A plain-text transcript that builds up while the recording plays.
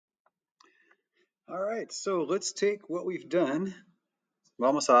All right, so let's take what we've done.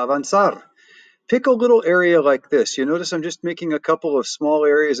 Vamos a avanzar. Pick a little area like this. You notice I'm just making a couple of small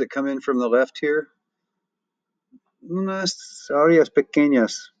areas that come in from the left here. Unas áreas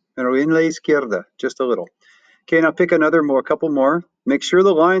pequeñas, pero en la izquierda, just a little. Okay, now pick couple more. Make sure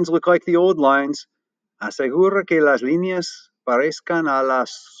the lines look like the old lines. Asegura que las líneas parezcan a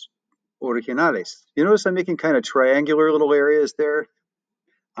las originales. You notice I'm making kind of triangular little areas there.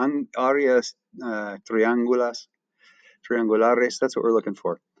 Áreas triangulares. That's what we're looking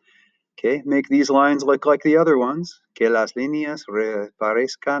for. Okay, make these lines look like the other ones. Que las líneas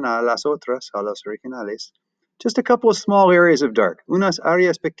parezcan a las otras, a las originales. Just a couple of small areas of dark. Unas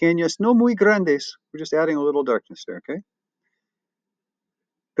áreas pequeñas, no muy grandes. We're just adding a little darkness there, okay?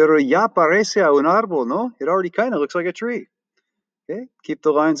 Pero ya parece a un árbol, ¿no? It already kind of looks like a tree. Okay, keep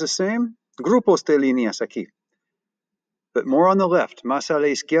the lines the same. Grupos de líneas aquí. But more on the left, más a la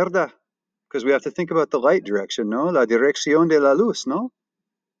izquierda, because we have to think about the light direction, ¿no? La dirección de la luz, ¿no?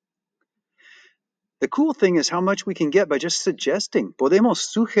 The cool thing is how much we can get by just suggesting. Podemos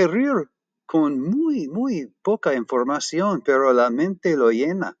sugerir con muy poca información, pero la mente lo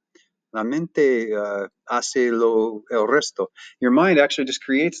llena. La mente hace el resto. Your mind actually just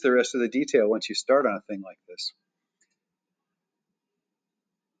creates the rest of the detail once you start on a thing like this.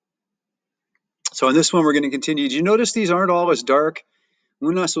 So on this one, we're going to continue. Do you notice these aren't all as dark?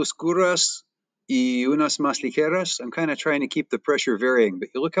 Unas oscuras y unas más ligeras. I'm kind of trying to keep the pressure varying, but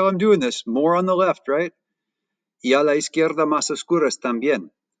you look how I'm doing this. More on the left, right? Y a la izquierda más oscuras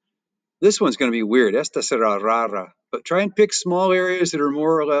también. This one's going to be weird. Esta será rara. But try and pick small areas that are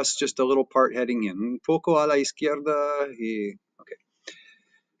more or less just a little part heading in. Un poco a la izquierda. Okay.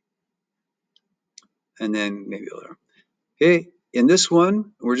 And then maybe a little. Okay. In this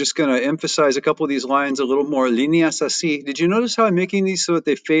one, we're just going to emphasize a couple of these lines a little more. Líneas así. Did you notice how I'm making these so that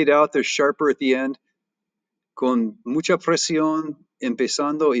they fade out? They're sharper at the end. Con mucha presión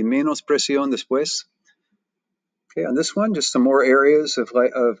empezando y menos presión después. Okay, on this one, just some more areas of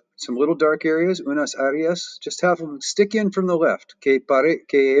some little dark areas, unas áreas. Just have them stick in from the left. Que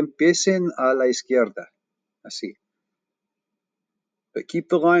empiecen a la izquierda. Así. But keep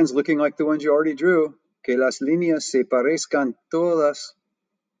the lines looking like the ones you already drew. Que las líneas se parezcan todas.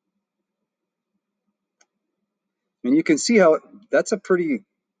 And you can see how that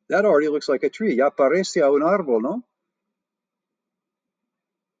already looks like a tree. Ya parece a un árbol, ¿no?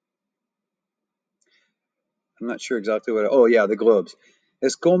 I'm not sure exactly oh yeah, the globes.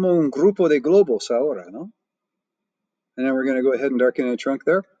 Es como un grupo de globos ahora, ¿no? And then we're going to go ahead and darken the trunk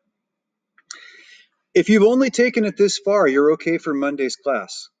there. If you've only taken it this far, you're okay for Monday's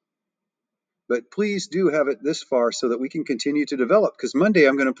class. But please do have it this far so that we can continue to develop, because Monday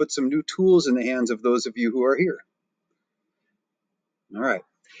I'm going to put some new tools in the hands of those of you who are here. All right.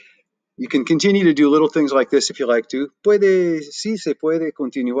 You can continue to do little things like this if you like to. Sí se puede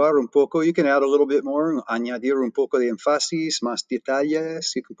continuar un poco. You can add a little bit more, añadir un poco de énfasis, más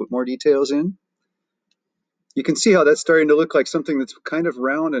detalles. You can put more details in. You can see how that's starting to look like something that's kind of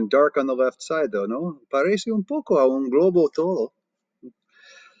round and dark on the left side, though, no? Parece un poco a un globo todo.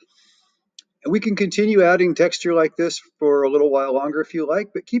 And we can continue adding texture like this for a little while longer if you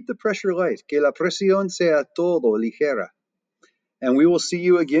like, but keep the pressure light. Que la presión sea todo ligera. And we will see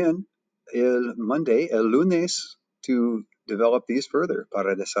you again el lunes, to develop these further,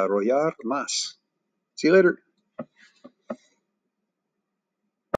 para desarrollar más. See you later.